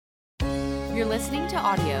You're listening to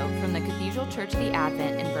audio from the Cathedral Church of the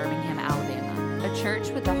Advent in Birmingham, Alabama, a church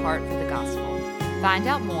with a heart for the gospel. Find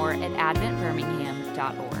out more at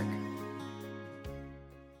adventbirmingham.org.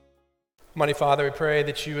 Mighty Father, we pray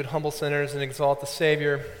that you would humble sinners and exalt the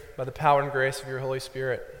Savior by the power and grace of your Holy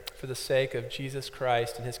Spirit for the sake of Jesus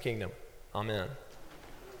Christ and his kingdom. Amen.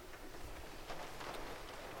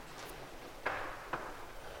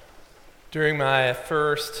 During my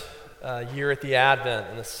first year at the Advent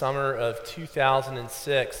in the summer of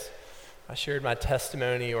 2006, I shared my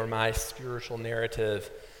testimony or my spiritual narrative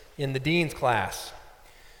in the Dean's class.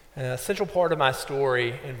 And a central part of my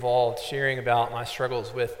story involved sharing about my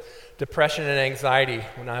struggles with depression and anxiety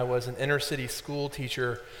when I was an inner city school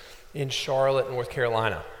teacher in Charlotte, North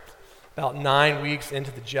Carolina. About 9 weeks into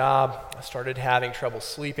the job, I started having trouble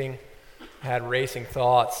sleeping. I had racing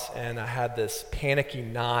thoughts, and I had this panicky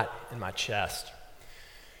knot in my chest.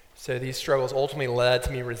 So these struggles ultimately led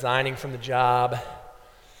to me resigning from the job,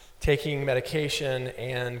 taking medication,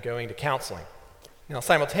 and going to counseling. Now,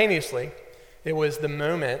 simultaneously, it was the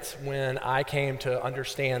moment when I came to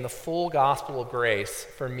understand the full gospel of grace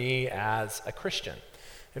for me as a Christian.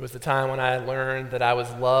 It was the time when I learned that I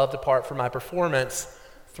was loved apart from my performance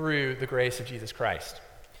through the grace of Jesus Christ.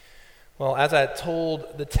 Well, as I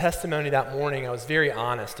told the testimony that morning, I was very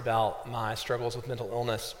honest about my struggles with mental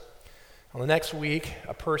illness. Well, the next week,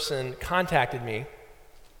 a person contacted me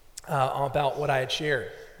about what I had shared.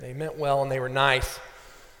 They meant well and they were nice.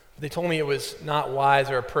 But they told me it was not wise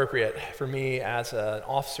or appropriate for me as an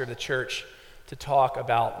officer of the church to talk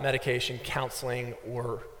about medication, counseling,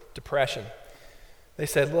 or depression. They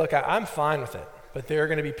said, look, I'm fine with it, but there are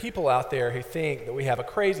going to be people out there who think that we have a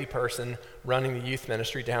crazy person running the youth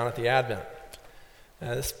ministry down at the Advent.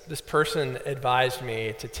 This person advised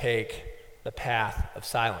me to take the path of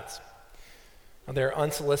silence. Their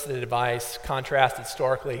unsolicited advice contrasted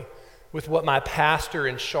starkly with what my pastor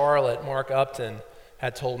in Charlotte, Mark Upton,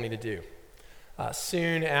 had told me to do.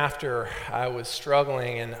 Soon after I was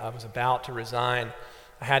struggling and I was about to resign,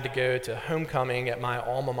 I had to go to homecoming at my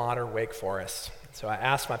alma mater, Wake Forest. So I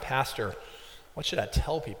asked my pastor, what should I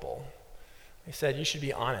tell people? He said, you should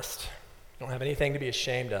be honest. You don't have anything to be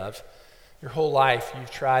ashamed of. Your whole life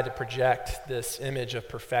you've tried to project this image of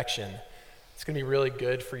perfection. It's going to be really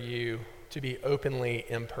good for you to be openly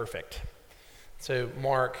imperfect. So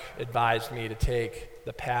Mark advised me to take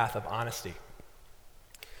the path of honesty.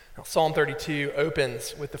 Now, Psalm 32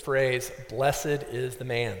 opens with the phrase, "Blessed is the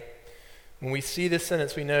man." When we see this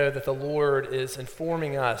sentence, we know that the Lord is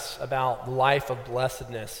informing us about the life of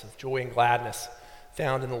blessedness, of joy and gladness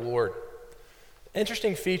found in the Lord.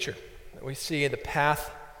 Interesting feature that we see in about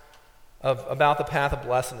the path of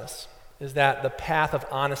blessedness is that the path of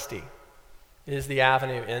honesty is the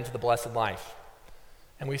avenue into the blessed life.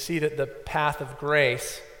 And we see that the path of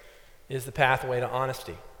grace is the pathway to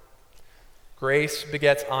honesty. Grace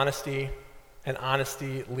begets honesty, and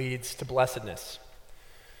honesty leads to blessedness.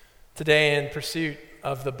 Today, in pursuit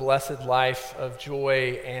of the blessed life of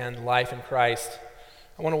joy and life in Christ,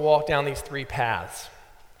 I want to walk down these three paths.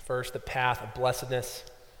 First, the path of blessedness.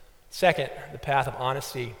 Second, the path of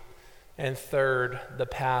honesty. And third, the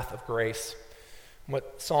path of grace.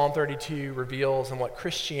 What Psalm 32 reveals and what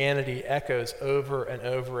Christianity echoes over and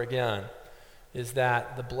over again is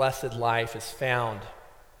that the blessed life is found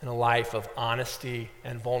in a life of honesty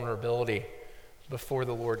and vulnerability before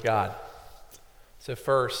the Lord God. So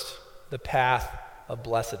first, the path of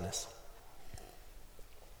blessedness.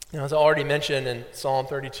 Now, as I already mentioned in Psalm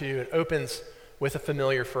 32, it opens with a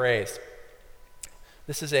familiar phrase.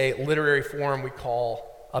 This is a literary form we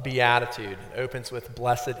call a beatitude. It opens with,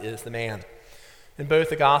 "Blessed is the man." In both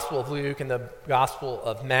the Gospel of Luke and the Gospel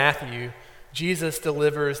of Matthew, Jesus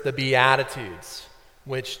delivers the Beatitudes,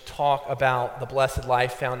 which talk about the blessed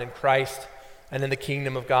life found in Christ and in the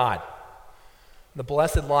kingdom of God. The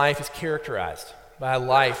blessed life is characterized by a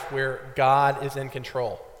life where God is in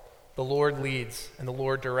control. The Lord leads and the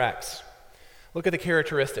Lord directs. Look at the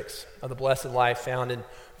characteristics of the blessed life found in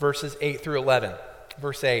verses 8 through 11.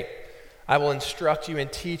 Verse 8, "I will instruct you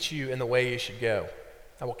and teach you in the way you should go.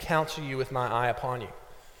 I will counsel you with my eye upon you."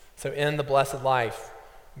 So in the blessed life,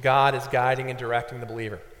 God is guiding and directing the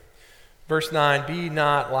believer. Verse 9, "Be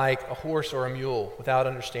not like a horse or a mule without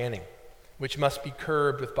understanding, which must be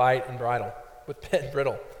curbed with bit and bridle,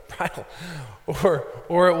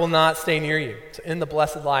 or it will not stay near you." So in the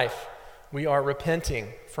blessed life, we are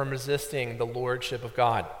repenting from resisting the lordship of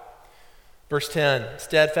God. Verse 10,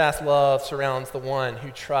 "Steadfast love surrounds the one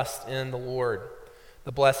who trusts in the Lord.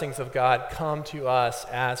 The blessings of God come to us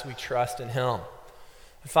as we trust in him."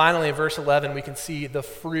 And finally, in verse 11, we can see the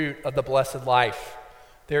fruit of the blessed life.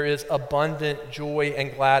 there is abundant joy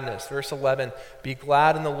and gladness. Verse 11, be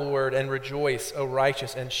glad in the Lord and rejoice, O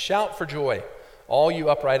righteous, and shout for joy, all you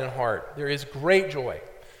upright in heart. There is great joy,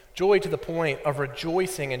 joy to the point of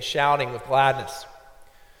rejoicing and shouting with gladness.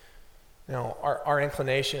 Now, our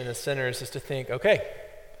inclination as sinners is to think, okay,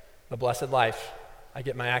 the blessed life. I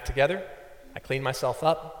get my act together, I clean myself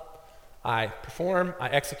up, I perform, I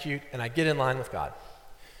execute, and I get in line with God.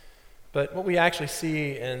 But what we actually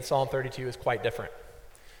see in Psalm 32 is quite different.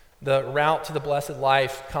 The route to the blessed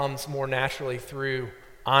life comes more naturally through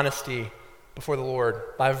honesty before the Lord,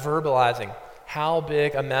 by verbalizing how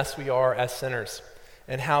big a mess we are as sinners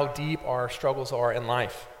and how deep our struggles are in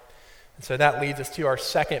life. And so that leads us to our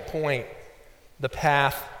second point, the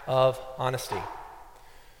path of honesty.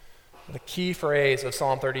 The key phrase of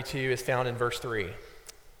Psalm 32 is found in verse 3.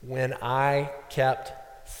 When I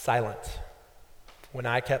kept silent. When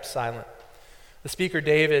I kept silent. The speaker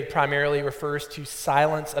David primarily refers to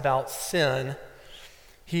silence about sin.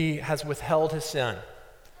 He has withheld his sin.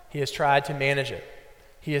 He has tried to manage it.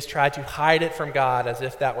 He has tried to hide it from God as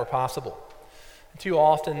if that were possible. And too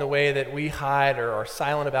often the way that we hide or are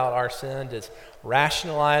silent about our sin is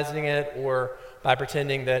rationalizing it or by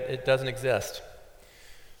pretending that it doesn't exist.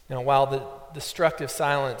 Now, while the destructive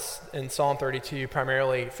silence in Psalm 32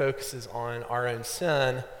 primarily focuses on our own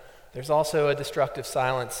sin, there's also a destructive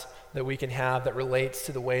silence that we can have that relates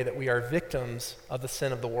to the way that we are victims of the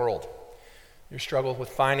sin of the world. Your struggle with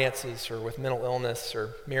finances or with mental illness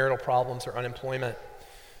or marital problems or unemployment,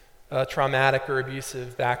 a traumatic or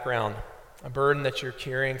abusive background, a burden that you're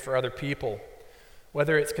carrying for other people,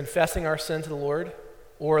 whether it's confessing our sin to the Lord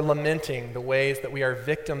or lamenting the ways that we are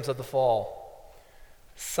victims of the fall.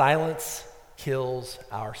 Silence kills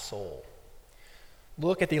our soul.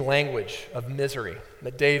 Look at the language of misery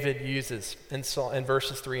that David uses in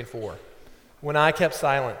verses 3 and 4. When I kept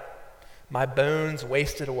silent, my bones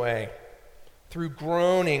wasted away through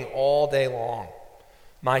groaning all day long.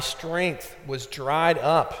 My strength was dried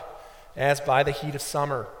up as by the heat of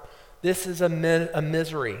summer. This is a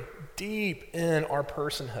misery deep in our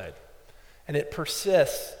personhood, and it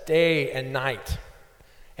persists day and night.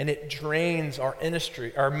 And it drains our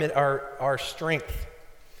strength.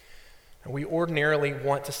 And we ordinarily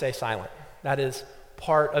want to stay silent. That is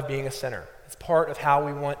part of being a sinner. It's part of how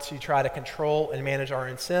we want to try to control and manage our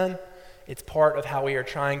own sin. It's part of how we are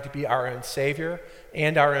trying to be our own savior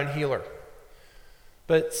and our own healer.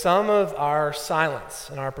 But some of our silence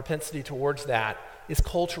and our propensity towards that is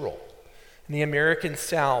cultural. In the American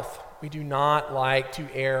South, we do not like to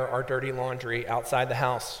air our dirty laundry outside the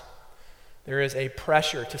house. There is a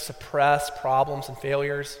pressure to suppress problems and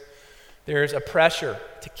failures. There is a pressure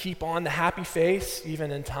to keep on the happy face,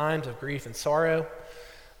 even in times of grief and sorrow.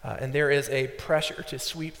 And there is a pressure to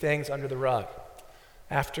sweep things under the rug.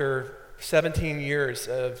 After 17 years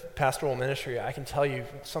of pastoral ministry, I can tell you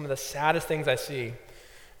some of the saddest things I see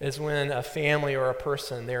is when a family or a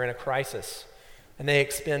person, they're in a crisis, and they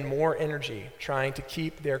expend more energy trying to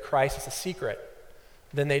keep their crisis a secret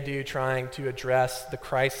than they do trying to address the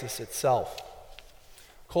crisis itself.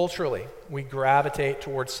 Culturally, we gravitate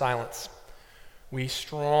towards silence. We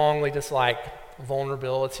strongly dislike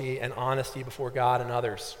vulnerability and honesty before God and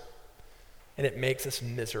others. And it makes us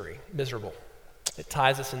miserable. It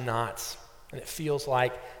ties us in knots, and it feels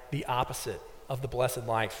like the opposite of the blessed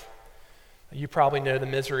life. You probably know the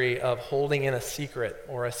misery of holding in a secret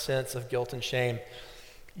or a sense of guilt and shame.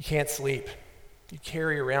 You can't sleep. You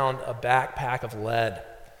carry around a backpack of lead,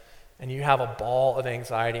 and you have a ball of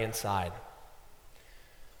anxiety inside.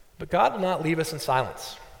 But God will not leave us in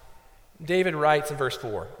silence. David writes in verse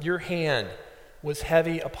 4, your hand was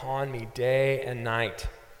heavy upon me day and night.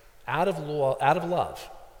 Out of love,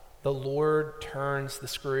 the Lord turns the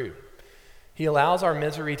screw. He allows our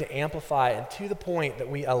misery to amplify, and to the point that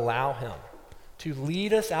we allow him to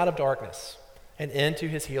lead us out of darkness and into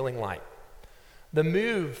his healing light. The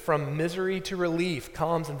move from misery to relief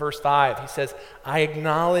comes in verse 5. He says, I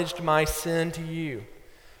acknowledged my sin to you,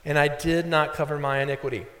 and I did not cover my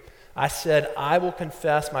iniquity. I said, I will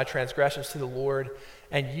confess my transgressions to the Lord,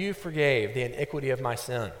 and you forgave the iniquity of my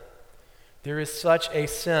sin. There is such a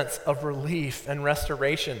sense of relief and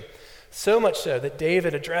restoration, so much so that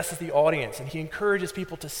David addresses the audience, and he encourages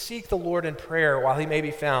people to seek the Lord in prayer while he may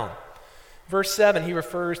be found. Verse 7, he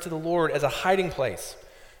refers to the Lord as a hiding place,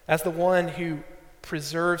 as the one who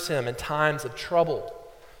preserves him in times of trouble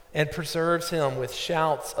and preserves him with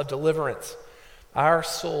shouts of deliverance. Our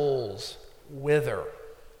souls wither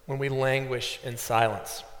when we languish in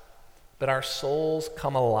silence, but our souls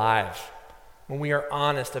come alive when we are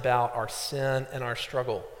honest about our sin and our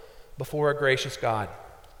struggle before a gracious God.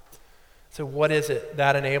 So what is it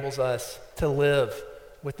that enables us to live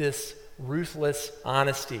with this ruthless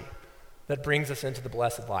honesty that brings us into the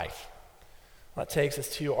blessed life. That takes us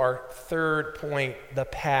to our third point, the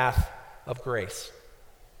path of grace.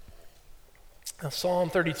 Now, Psalm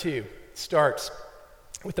 32 starts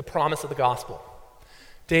with the promise of the gospel.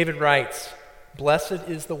 David writes, "Blessed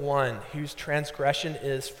is the one whose transgression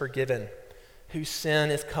is forgiven, whose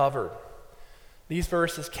sin is covered." These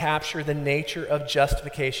verses capture the nature of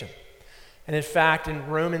justification. And in fact, in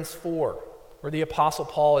Romans 4, where the Apostle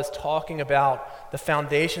Paul is talking about the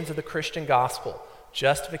foundations of the Christian gospel,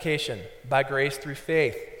 justification by grace through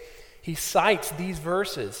faith, he cites these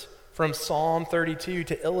verses from Psalm 32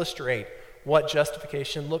 to illustrate what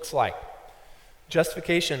justification looks like.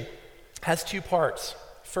 Justification has two parts.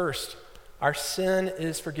 First, our sin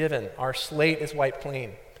is forgiven. Our slate is wiped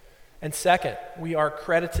clean. And second, we are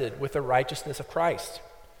credited with the righteousness of Christ.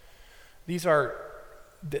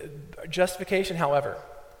 Justification, however,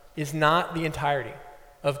 is not the entirety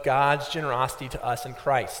of God's generosity to us in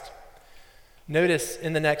Christ. Notice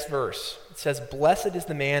in the next verse, it says, "Blessed is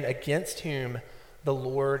the man against whom the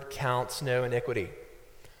Lord counts no iniquity."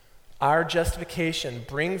 Our justification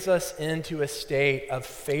brings us into a state of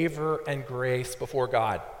favor and grace before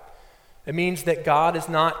God. It means that God is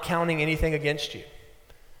not counting anything against you.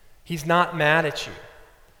 He's not mad at you.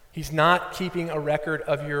 He's not keeping a record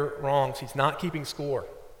of your wrongs. He's not keeping score.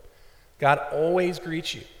 God always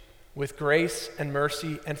greets you with grace and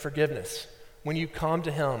mercy and forgiveness when you come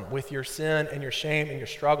to him with your sin and your shame and your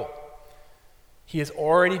struggle. He has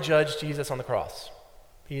already judged Jesus on the cross.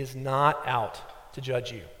 He is not out to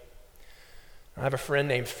judge you. I have a friend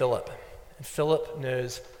named Philip, and Philip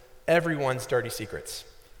knows everyone's dirty secrets.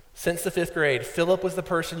 Since the 5th grade, Philip was the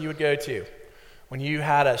person you would go to when you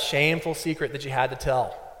had a shameful secret that you had to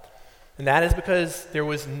tell. And that is because there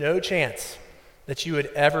was no chance that you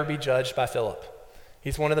would ever be judged by Philip.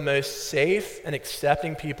 He's one of the most safe and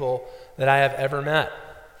accepting people that I have ever met.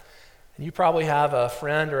 And you probably have a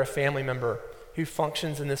friend or a family member who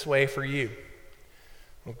functions in this way for you.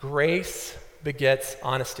 Well, grace begets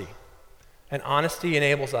honesty. And honesty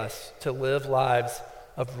enables us to live lives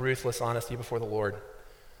of ruthless honesty before the Lord.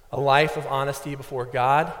 A life of honesty before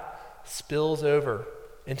God spills over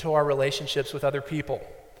into our relationships with other people.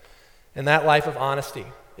 And that life of honesty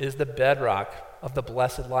is the bedrock of the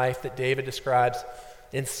blessed life that David describes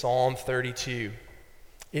in Psalm 32.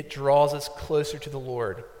 It draws us closer to the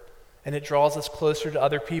Lord, and it draws us closer to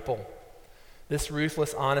other people. This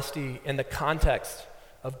ruthless honesty in the context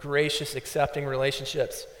of gracious, accepting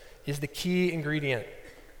relationships is the key ingredient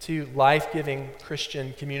to life-giving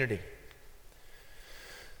Christian community.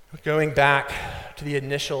 Going back to the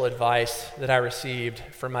initial advice that I received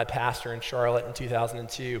from my pastor in Charlotte in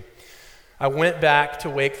 2002, I went back to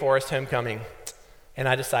Wake Forest homecoming, and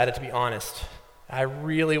I decided to be honest. I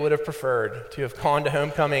really would have preferred to have gone to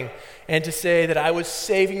homecoming and to say that I was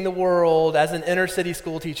saving the world as an inner-city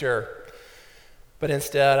school teacher. But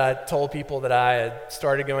instead, I told people that I had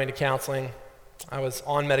started going to counseling. I was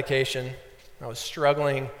on medication, I was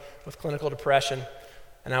struggling with clinical depression,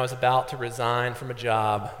 and I was about to resign from a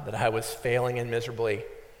job that I was failing in miserably.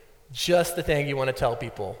 Just the thing you want to tell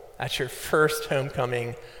people at your first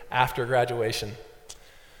homecoming after graduation.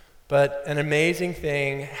 But an amazing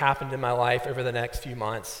thing happened in my life over the next few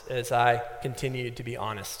months as I continued to be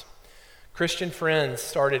honest. Christian friends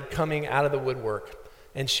started coming out of the woodwork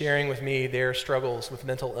and sharing with me their struggles with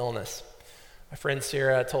mental illness. My friend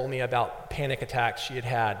Sarah told me about panic attacks she had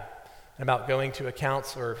had and about going to a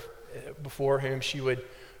counselor before whom she would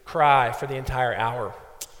cry for the entire hour.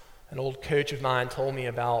 An old coach of mine told me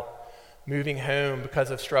about moving home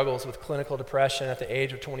because of struggles with clinical depression at the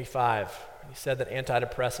age of 25. He said that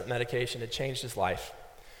antidepressant medication had changed his life.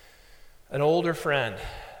 An older friend,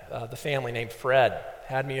 the family named Fred,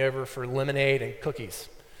 had me over for lemonade and cookies.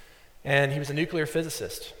 And he was a nuclear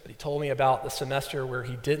physicist, but he told me about the semester where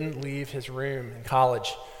he didn't leave his room in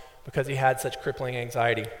college because he had such crippling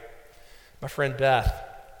anxiety. My friend Beth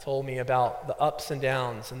told me about the ups and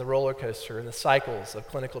downs and the roller coaster and the cycles of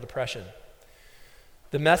clinical depression.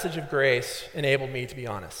 The message of grace enabled me to be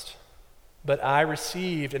honest, but I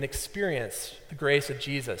received and experienced the grace of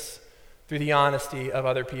Jesus through the honesty of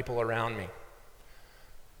other people around me.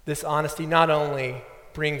 This honesty not only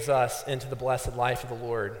brings us into the blessed life of the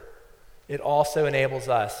Lord, it also enables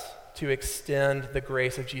us to extend the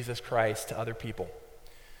grace of Jesus Christ to other people.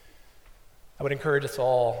 I would encourage us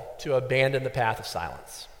all to abandon the path of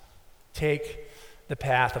silence. Take the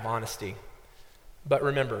path of honesty. But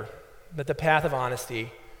remember that the path of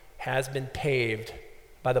honesty has been paved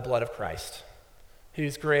by the blood of Christ,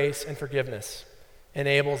 whose grace and forgiveness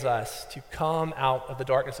enables us to come out of the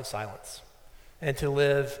darkness of silence and to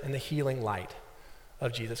live in the healing light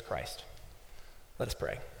of Jesus Christ. Let us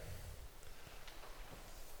pray.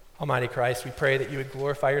 Almighty Christ, we pray that you would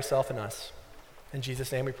glorify yourself in us. In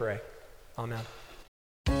Jesus' name we pray. Amen.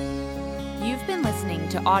 You've been listening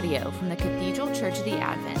to audio from the Cathedral Church of the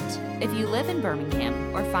Advent. If you live in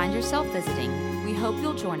Birmingham or find yourself visiting, we hope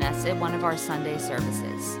you'll join us at one of our Sunday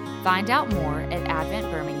services. Find out more at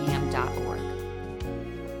adventbirmingham.org.